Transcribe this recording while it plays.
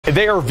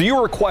There are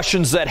viewer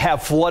questions that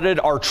have flooded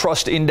our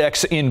Trust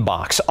Index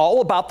inbox,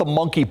 all about the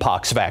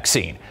monkeypox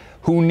vaccine.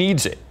 Who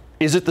needs it?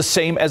 Is it the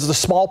same as the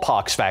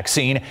smallpox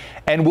vaccine?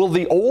 And will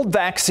the old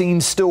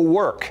vaccine still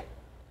work?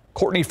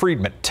 Courtney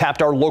Friedman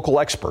tapped our local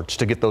experts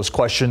to get those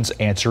questions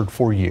answered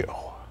for you.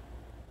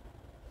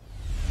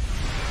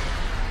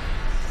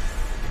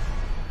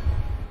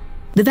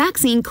 The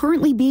vaccine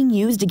currently being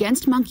used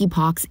against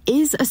monkeypox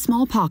is a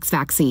smallpox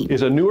vaccine.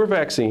 It's a newer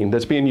vaccine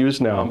that's being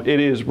used now. It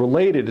is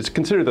related. It's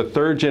considered the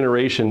third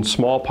generation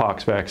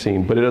smallpox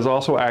vaccine, but it is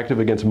also active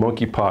against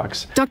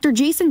monkeypox. Dr.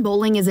 Jason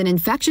Bowling is an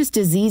infectious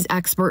disease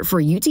expert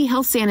for UT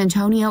Health San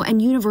Antonio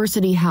and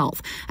University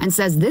Health and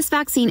says this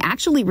vaccine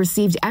actually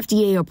received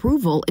FDA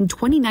approval in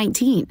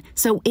 2019.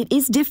 So it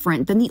is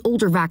different than the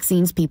older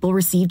vaccines people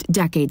received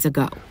decades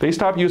ago. They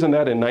stopped using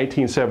that in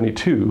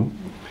 1972.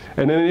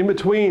 And then in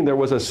between, there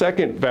was a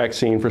second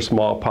vaccine for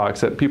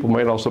smallpox that people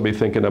might also be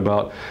thinking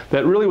about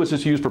that really was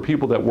just used for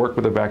people that work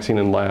with the vaccine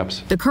in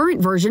labs. The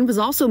current version was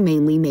also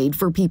mainly made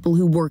for people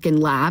who work in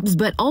labs,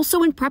 but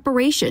also in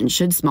preparation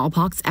should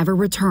smallpox ever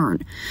return.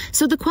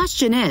 So the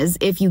question is,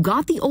 if you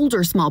got the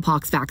older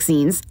smallpox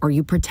vaccines, are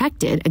you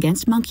protected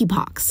against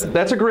monkeypox?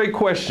 That's a great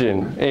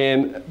question.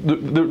 And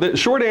the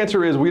short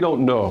answer is we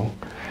don't know,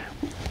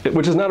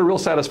 which is not a real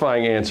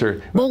satisfying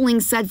answer. Bowling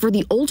said for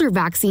the older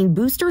vaccine,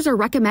 boosters are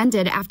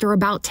recommended after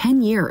about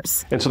 10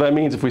 years. And so that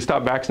means if we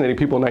stop vaccinating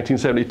people in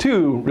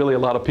 1972, really a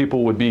lot of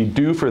people would be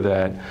due for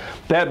that.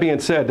 That being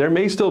said, there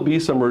may still be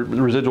some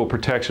residual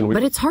protection.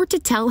 But it's hard to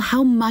tell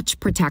how much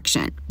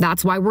protection.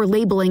 That's why we're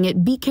labeling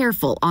it Be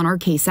Careful on our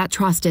KSAT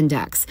Trust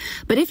Index.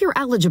 But if you're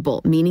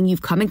eligible, meaning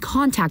you've come in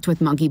contact with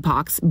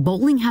monkeypox,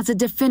 Bowling has a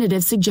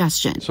definitive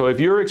suggestion. So if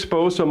you're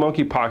exposed to a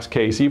monkeypox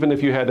case, even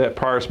if you had that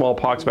prior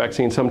smallpox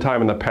vaccine sometime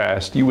in the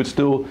past, you would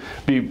still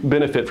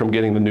benefit from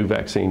getting the new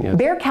vaccine. Yes.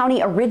 Bexar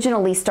County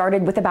originally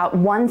started with about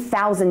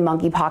 1,000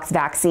 monkeypox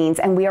vaccines,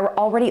 and we are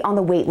already on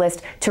the wait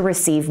list to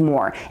receive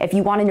more. If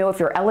you want to know if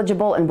you're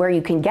eligible and where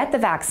you can get the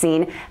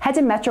vaccine, head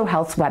to Metro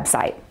Health's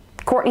website.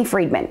 Courtney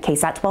Friedman,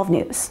 KSAT 12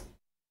 News.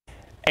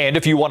 And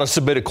if you want to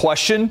submit a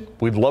question,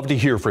 we'd love to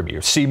hear from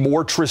you. See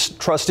more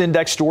Trust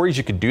Index stories?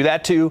 You can do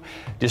that too.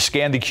 Just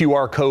scan the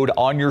QR code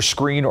on your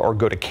screen or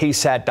go to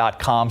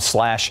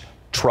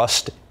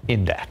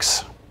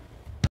ksat.com/trustindex.